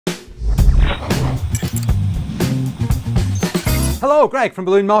Hello, Greg from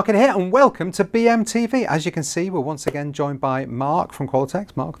Balloon Market here, and welcome to BMTV. As you can see, we're once again joined by Mark from Qualitex.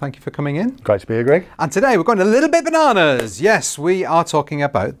 Mark, thank you for coming in. Great to be here, Greg. And today we're going a little bit bananas. Yes, we are talking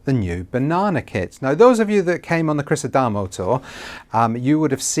about the new banana kit. Now, those of you that came on the Chris Adamo tour, you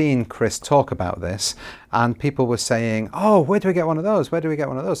would have seen Chris talk about this, and people were saying, oh, where do we get one of those? Where do we get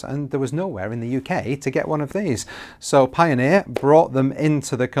one of those? And there was nowhere in the UK to get one of these. So Pioneer brought them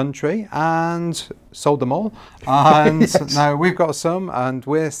into the country and sold them all. And yes. Now we've got some and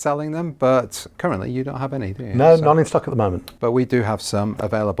we're selling them, but currently you don't have any, do you? No, none in stock at the moment. But we do have some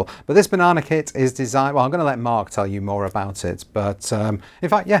available. But this banana kit is designed, well, I'm going to let Mark tell you more about it. But in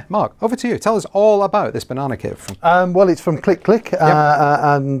fact, yeah, Mark, over to you. Tell us all about this banana kit. Well, it's from Clik-Clik. Yep.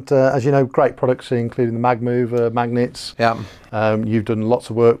 And as you know, great products, including the mag mover, magnets. Yeah. You've done lots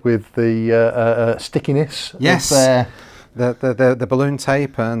of work with the stickiness. Yes. The balloon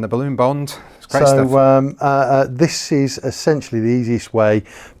tape and the balloon bond. It's great stuff. This is essentially the easiest way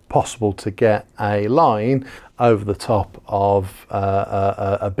possible to get a line over the top of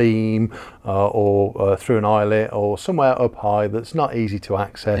a beam or through an eyelet or somewhere up high that's not easy to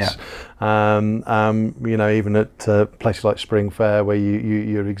access. Yeah. You know, even at places like Spring Fair where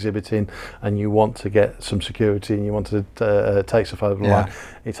you're exhibiting and you want to get some security and you want to take stuff over the line,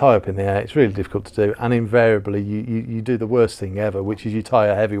 it's high up in the air, it's really difficult to do, and invariably you do the worst thing ever, which is you tie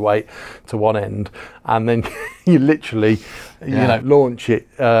a heavy weight to one end and then you literally you know, launch it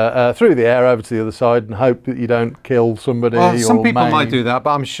through the air over to the other side and hope that you don't kill somebody. Well, some people maim. might do that, but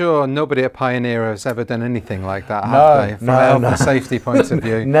I'm sure nobody at Pioneer has ever done anything like that, have they? From a health and safety point of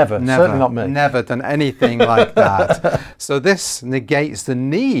view. Never, certainly not me. Never done anything like that. So this negates the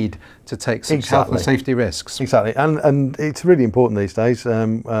need to take some health and safety risks. Exactly, and it's really important these days.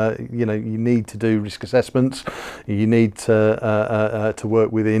 You know, you need to do risk assessments. You need to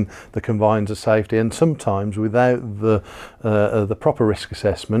work within the confines of safety, and sometimes without the proper risk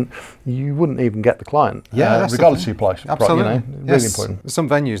assessment, you wouldn't even get the client. Yeah, regardless of your price. Absolutely, you know, really important. Some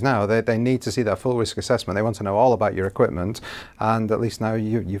venues now they need to see that full risk assessment. They want to know all about your equipment, and at least now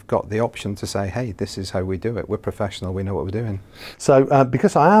you've got the option to say, hey, this is how we do it. We're professional. We know what we're doing. So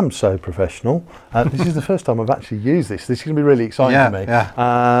because I am so professional, this is the first time I've actually used this. This is going to be really exciting for me. Yeah.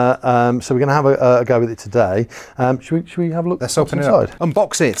 So we're going to have a go with it today. Should we have a look? Let's open it up.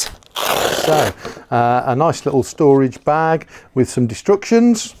 Unbox it. So a nice little storage bag with some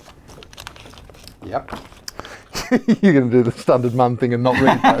destructions. Yep. You're going to do the standard man thing and not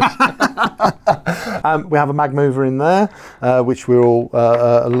read those. We have a mag mover in there, which we all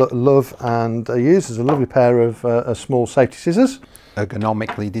love and use. There's a lovely pair of small safety scissors.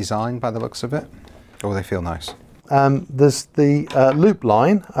 Ergonomically designed by the looks of it. Oh, they feel nice. There's the loop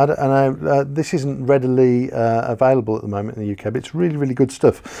line. This isn't readily available at the moment in the UK, but it's really, really good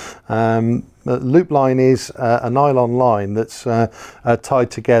stuff. Loop line is a nylon line that's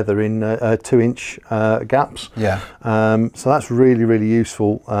tied together in 2-inch gaps. Yeah. So that's really, really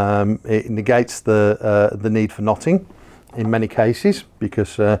useful. It negates the need for knotting in many cases,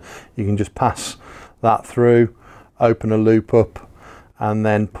 because you can just pass that through, open a loop up, and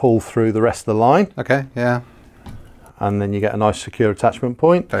then pull through the rest of the line. Okay. Yeah. And then you get a nice secure attachment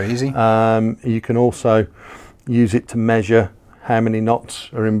point. Very easy. You can also use it to measure how many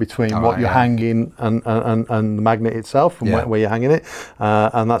knots are in between what you're hanging and the magnet itself, and where you're hanging it.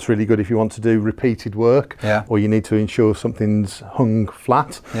 And that's really good if you want to do repeated work, or you need to ensure something's hung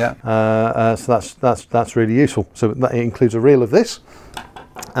flat. Yeah. So that's really useful. So that includes a reel of this.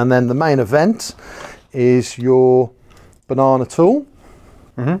 And then the main event is your banana tool.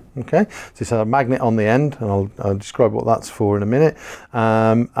 Okay, so it's a magnet on the end, and I'll describe what that's for in a minute.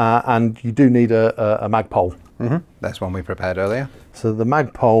 And you do need a mag pole. That's one we prepared earlier. So the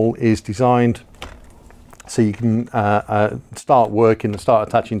mag pole is designed so you can start working and start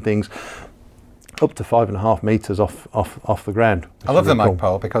attaching things up to 5.5 meters off the ground. I love the mag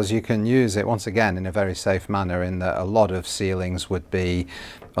pole because you can use it once again in a very safe manner, in that a lot of ceilings would be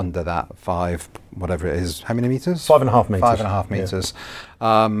under that 5, whatever it is, how many meters? 5.5 meters. 5.5 meters.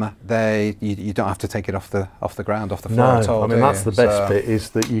 You don't have to take it off the ground, off the floor at all. I mean, that's the best bit,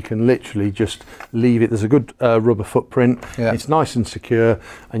 is that you can literally just leave it. There's a good rubber footprint. It's nice and secure,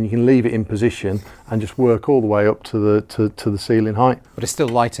 and you can leave it in position and just work all the way up to the ceiling height. But it's still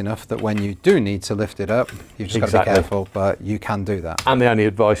light enough that when you do need to lift it up, you've just got to be careful, but you can do that. And the only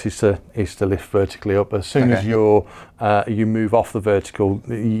advice is to lift vertically up. As soon as you move off the vertical,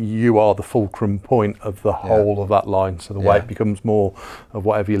 you are the fulcrum point of the whole of that line, so the weight becomes more of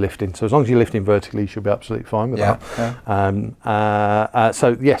whatever you're lifting. So as long as you're lifting vertically, you should be absolutely fine with that.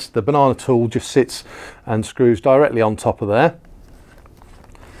 So yes, the banana tool just sits and screws directly on top of there.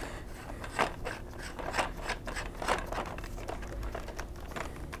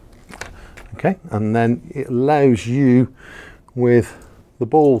 Okay, and then it allows you, with the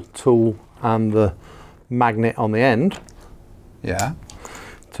ball tool and the magnet on the end, Yeah.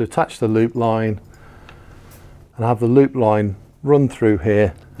 to attach the loop line and have the loop line run through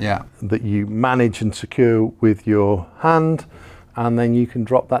here, Yeah. that you manage and secure with your hand, and then you can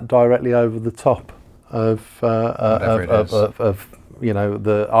drop that directly over the top of you know,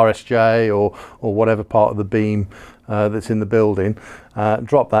 the RSJ or whatever part of the beam that's in the building.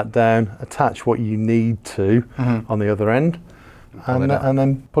 Drop that down, attach what you need to on the other end, and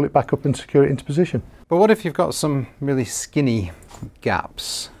then pull it back up and secure it into position. But what if you've got some really skinny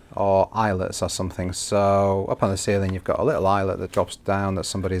gaps or eyelets or something? So up on the ceiling you've got a little eyelet that drops down that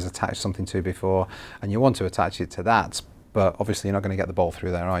somebody's attached something to before, and you want to attach it to that, but obviously you're not going to get the ball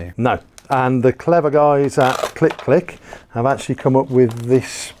through there, are you? No. And the clever guys at Clik-Clik have actually come up with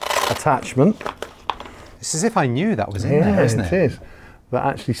this attachment. It's as if I knew that was in there, isn't it? It is. That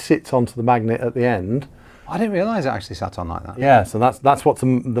actually sits onto the magnet at the end. I didn't realise it actually sat on like that. Yeah, so that's what the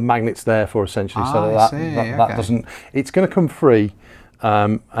magnet's there for, essentially. So that doesn't. It's going to come free,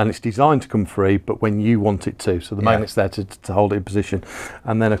 and it's designed to come free, but when you want it to. So the magnet's there to hold it in position,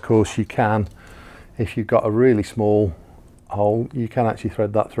 and then of course you can, if you've got a really small hole, you can actually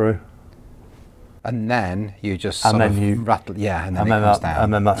thread that through. And then you just sort of rattle, and then it comes down.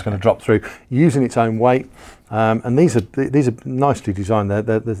 And then that's going to drop through using its own weight. And these are nicely designed.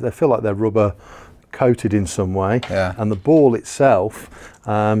 They feel like they're rubber coated in some way. Yeah. And the ball itself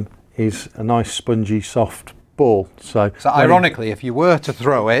is a nice spongy, soft ball. So ironically, if you were to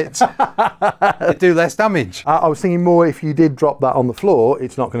throw it, it'd do less damage. I was thinking more, if you did drop that on the floor,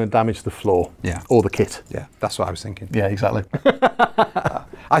 it's not going to damage the floor or the kit. Yeah, that's what I was thinking. Yeah, exactly.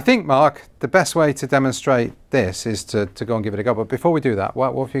 I think, Mark, the best way to demonstrate this is to go and give it a go. But before we do that, why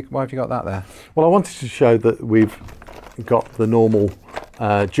have you got that there? Well, I wanted to show that we've got the normal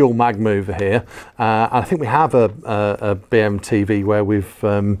dual mag mover here. And I think we have a BMTV where we've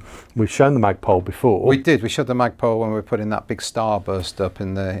shown the mag pole before. We did. We showed the mag pole when we were putting that big starburst up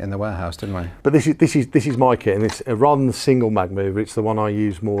in the warehouse, didn't we? But this is my kit, and it's rather than the single mag mover, it's the one I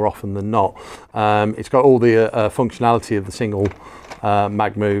use more often than not. It's got all the functionality of the single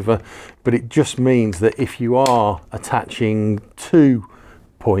mag mover, but it just means that if you are attaching 2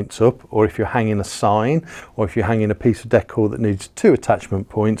 points up, or if you're hanging a sign, or if you're hanging a piece of decor that needs 2 attachment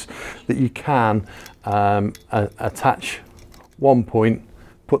points, that you can attach 1 point,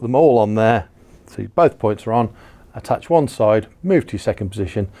 put them all on there, so both points are on, attach one side, move to your second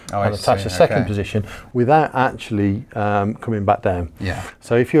position, and attach the second position without actually coming back down. Yeah.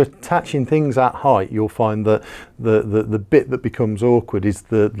 So if you're attaching things at height, you'll find that the bit that becomes awkward is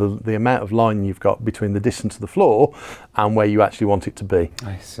the amount of line you've got between the distance of the floor and where you actually want it to be.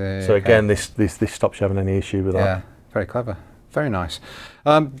 I see. So again, this stops you having any issue with that. Yeah, very clever. Very nice.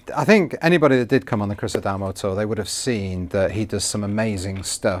 I think anybody that did come on the Chris Adamo tour, they would have seen that he does some amazing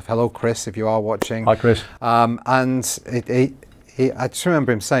stuff. Hello, Chris, if you are watching. Hi, Chris. And I just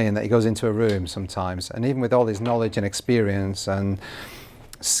remember him saying that he goes into a room sometimes, and even with all his knowledge and experience and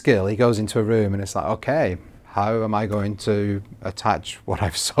skill, he goes into a room and it's like, okay, how am I going to attach what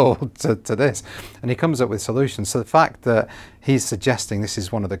I've sold to this? And he comes up with solutions. So the fact that he's suggesting this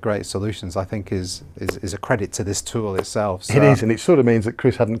is one of the great solutions, I think is a credit to this tool itself. So. It is, and it sort of means that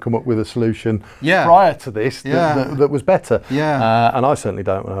Chris hadn't come up with a solution Yeah. prior to this Yeah. that was better. Yeah. And I certainly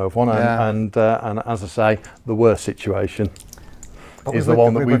don't know of one. Yeah. And as I say, the worst situation is the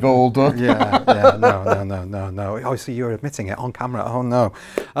one that we've all done. No. Oh, so you're admitting it on camera. Oh, no.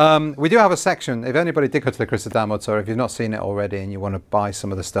 We do have a section. If anybody did go to the Chris Adamo tour, if you've not seen it already and you want to buy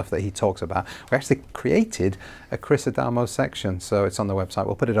some of the stuff that he talks about, we actually created a Chris Adamo section. So it's on the website.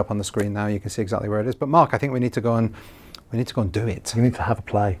 We'll put it up on the screen now. You can see exactly where it is. But Mark, I think we need to go and do it. You need to have a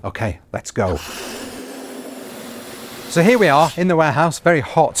play. Okay, let's go. So here we are in the warehouse, very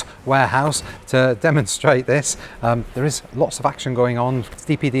hot warehouse, to demonstrate this. There is lots of action going on.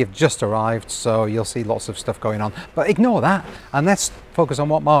 DPD have just arrived, so you'll see lots of stuff going on. But ignore that, and let's focus on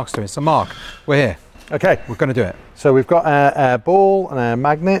what Mark's doing. So Mark, we're here. Okay. We're going to do it. So we've got our ball and our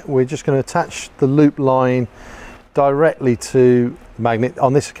magnet. We're just going to attach the loop line directly to the magnet.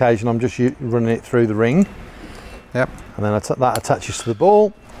 On this occasion, I'm just running it through the ring. Yep. And then that attaches to the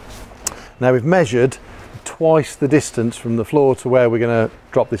ball. Now we've measured twice the distance from the floor to where we're going to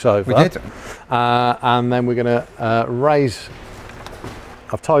drop this over. We did. And then we're going to raise,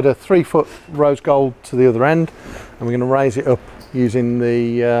 I've tied a 3-foot rose gold to the other end, and we're going to raise it up using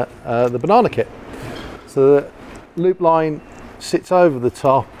the banana kit. So the loop line sits over the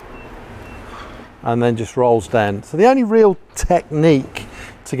top and then just rolls down. So the only real technique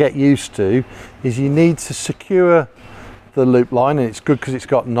to get used to is you need to secure the loop line, and it's good because it's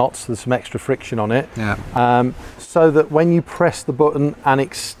got knots, there's some extra friction on it. Yeah. So that when you press the button and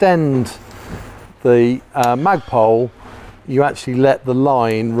extend the mag pole, you actually let the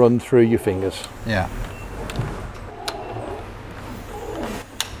line run through your fingers. Yeah.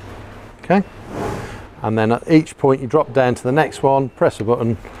 Okay. And then at each point you drop down to the next one, press a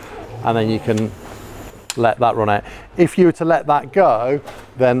button, and then you can let that run out. If you were to let that go,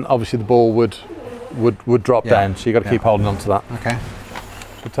 then obviously the ball would drop down, so you've got to keep holding on to that. Okay.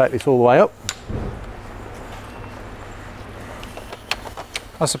 We'll take this all the way up.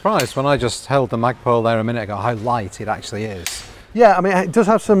 I was surprised when I just held the mag pole there a minute ago how light it actually is. Yeah, I mean it does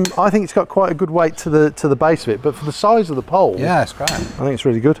have some, I think it's got quite a good weight to the base of it, but for the size of the pole, Yeah, it's great. I think it's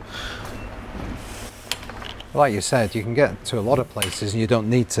really good. Like you said, you can get to a lot of places and you don't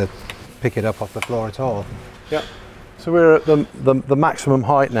need to pick it up off the floor at all. Yeah. So we're at the maximum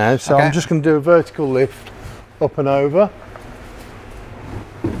height now, so Okay. I'm just going to do a vertical lift up and over.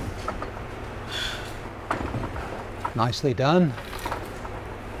 Nicely done.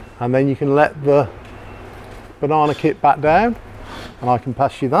 And then you can let the banana kit back down, and I can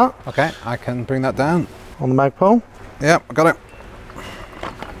pass you that Okay, I can bring that down. on the mag pole. Yep, I got it.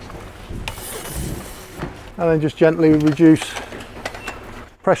 And then just gently reduce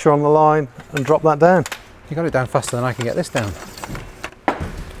pressure on the line and drop that down. You got it down faster than I can get this down.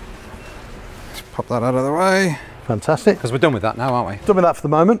 Let's pop that out of the way. Fantastic. Because we're done with that now, aren't we? Done with that for the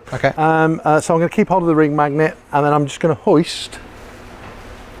moment. Okay. So I'm going to keep hold of the ring magnet, and then I'm just going to hoist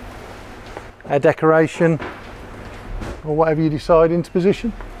a decoration or whatever you decide into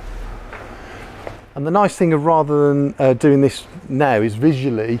position. And the nice thing of rather than doing this now is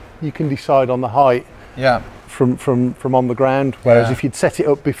visually you can decide on the height Yeah. from on the ground, whereas if you'd set it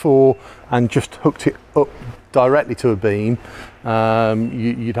up before and just hooked it up directly to a beam,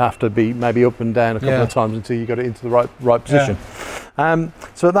 you'd have to be maybe up and down a couple of times until you got it into the right position.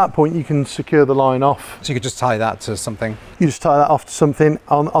 So at that point you can secure the line off. So you could just tie that to something. You just tie that off to something.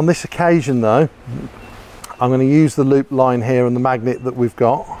 On this occasion though, I'm going to use the loop line here and the magnet that we've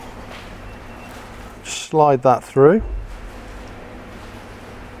got. Just slide that through.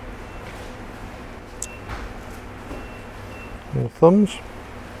 Your thumbs.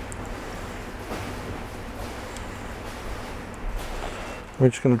 We're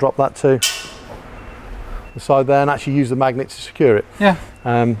just going to drop that to the side there and actually use the magnet to secure it. Yeah.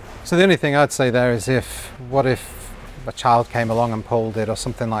 So the only thing I'd say there is what if a child came along and pulled it or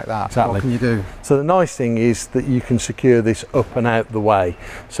something like that? Exactly. What can you do? So the nice thing is that you can secure this up and out the way.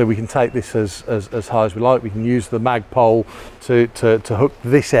 So we can take this as high as we like. We can use the mag pole to hook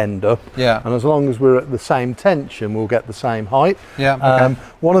this end up. Yeah. And as long as we're at the same tension, we'll get the same height. Yeah. Okay.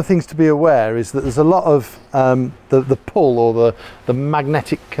 One of the things to be aware is that there's a lot of the pull or the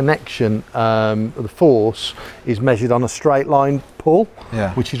magnetic connection, the force is measured on a straight line pull,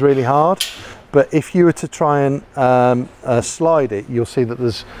 which is really hard. But if you were to try and slide it, you'll see that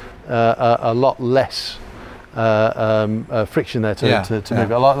there's a lot less friction there to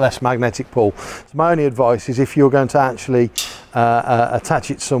move it, a lot less magnetic pull. So my only advice is if you're going to actually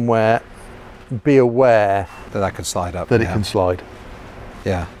attach it somewhere, be aware that could slide up. that it can slide.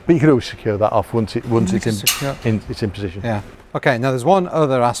 Yeah. But you could always secure that off once it's in position. Yeah. Okay, now there's one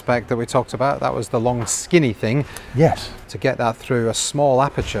other aspect that we talked about. That was the long skinny thing. Yes. To get that through a small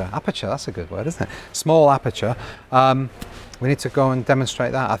aperture. Aperture, that's a good word, isn't it? Small aperture. We need to go and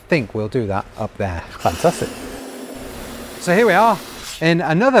demonstrate that. I think we'll do that up there. Fantastic. So here we are in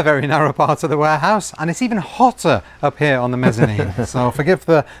another very narrow part of the warehouse, and it's even hotter up here on the mezzanine. So forgive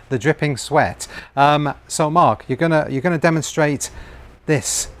the dripping sweat. So Mark, you're gonna demonstrate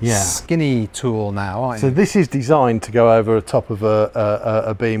this skinny tool now, aren't you? So this is designed to go over the top of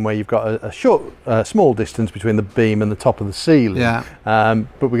a beam where you've got a short, small distance between the beam and the top of the ceiling. Yeah.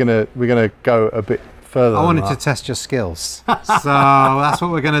 But we're gonna go a bit further. I wanted to test your skills, so that's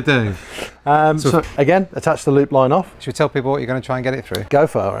what we're gonna do. So again, attach the loop line off. Should we tell people what you're going to try and get it through? Go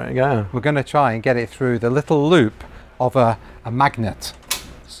for it. Go. We're going to try and get it through the little loop of a magnet.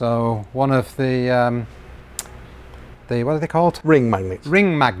 So one of the what are they called? Ring magnets.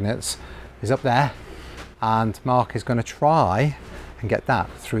 Ring magnets is up there, and Mark is going to try and get that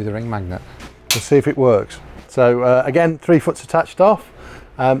through the ring magnet. Let's see if it works. So again, 3 foot's attached off.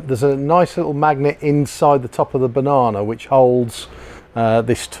 There's a nice little magnet inside the top of the banana which holds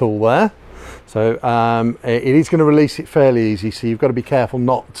this tool there. So it is going to release it fairly easy, so you've got to be careful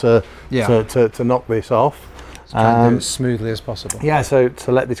not to knock this off. So try and do it as smoothly as possible. Yeah, so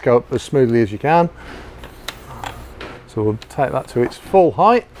to let this go up as smoothly as you can. So we'll take that to its full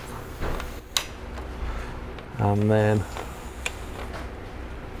height, and then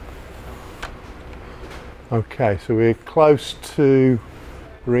Okay, so we're close to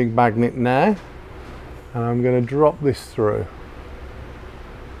the ring magnet now, and I'm going to drop this through.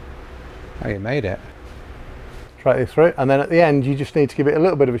 Oh, you made it. Straight it through, and then at the end you just need to give it a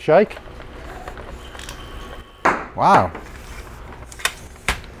little bit of a shake. Wow.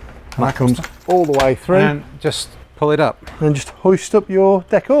 And that comes all the way through. And just pull it up. And just hoist up your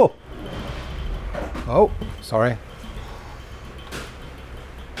decor. Oh, sorry.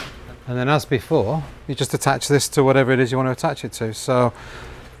 And then as before, you just attach this to whatever it is you want to attach it to. So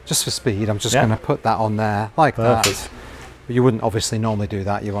just for speed, I'm just going to put that on there like that. But you wouldn't obviously normally do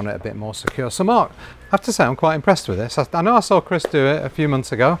that. You want it a bit more secure. So Mark, I have to say I'm quite impressed with this. I know I saw Chris do it a few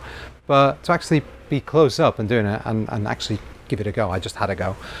months ago, but to actually be close up and doing it and actually give it a go, I just had a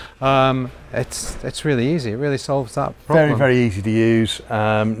go. It's really easy. It really solves that problem. Very, very easy to use.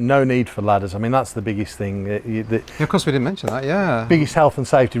 No need for ladders. I mean, that's the biggest thing. Yeah, of course, we didn't mention that. Yeah. Biggest health and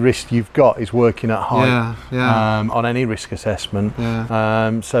safety risk you've got is working at height. Yeah. On any risk assessment.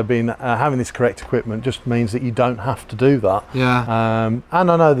 Yeah. So having this correct equipment just means that you don't have to do that. Yeah. And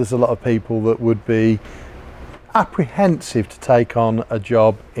I know there's a lot of people that would be apprehensive to take on a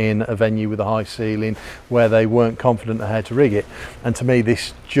job in a venue with a high ceiling where they weren't confident of how to rig it, and to me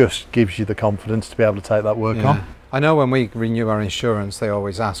this just gives you the confidence to be able to take that work on. I know when we renew our insurance they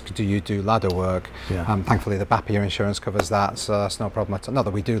always ask, do you do ladder work? Thankfully the BAPIA insurance covers that, so that's no problem at all. Not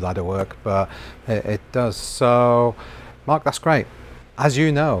that we do ladder work, but it does. So Mark, that's great. As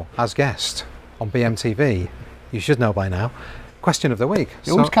you know, as guest on BMTV, you should know by now, question of the week. It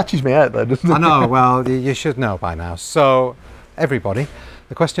always catches me out though, doesn't it? I know, well, you should know by now. So, everybody,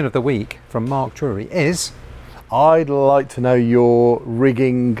 the question of the week from Mark Drury is... I'd like to know your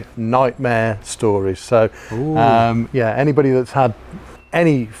rigging nightmare stories. So, yeah, anybody that's had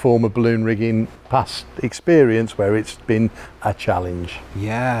any form of balloon rigging past experience where it's been a challenge.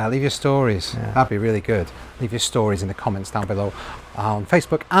 Yeah, leave your stories. That'd be really good. Leave your stories in the comments down below on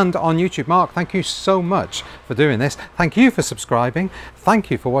Facebook and on YouTube. Mark, thank you so much for doing this. Thank you for subscribing.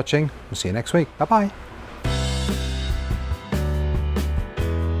 Thank you for watching. We'll see you next week. Bye-bye.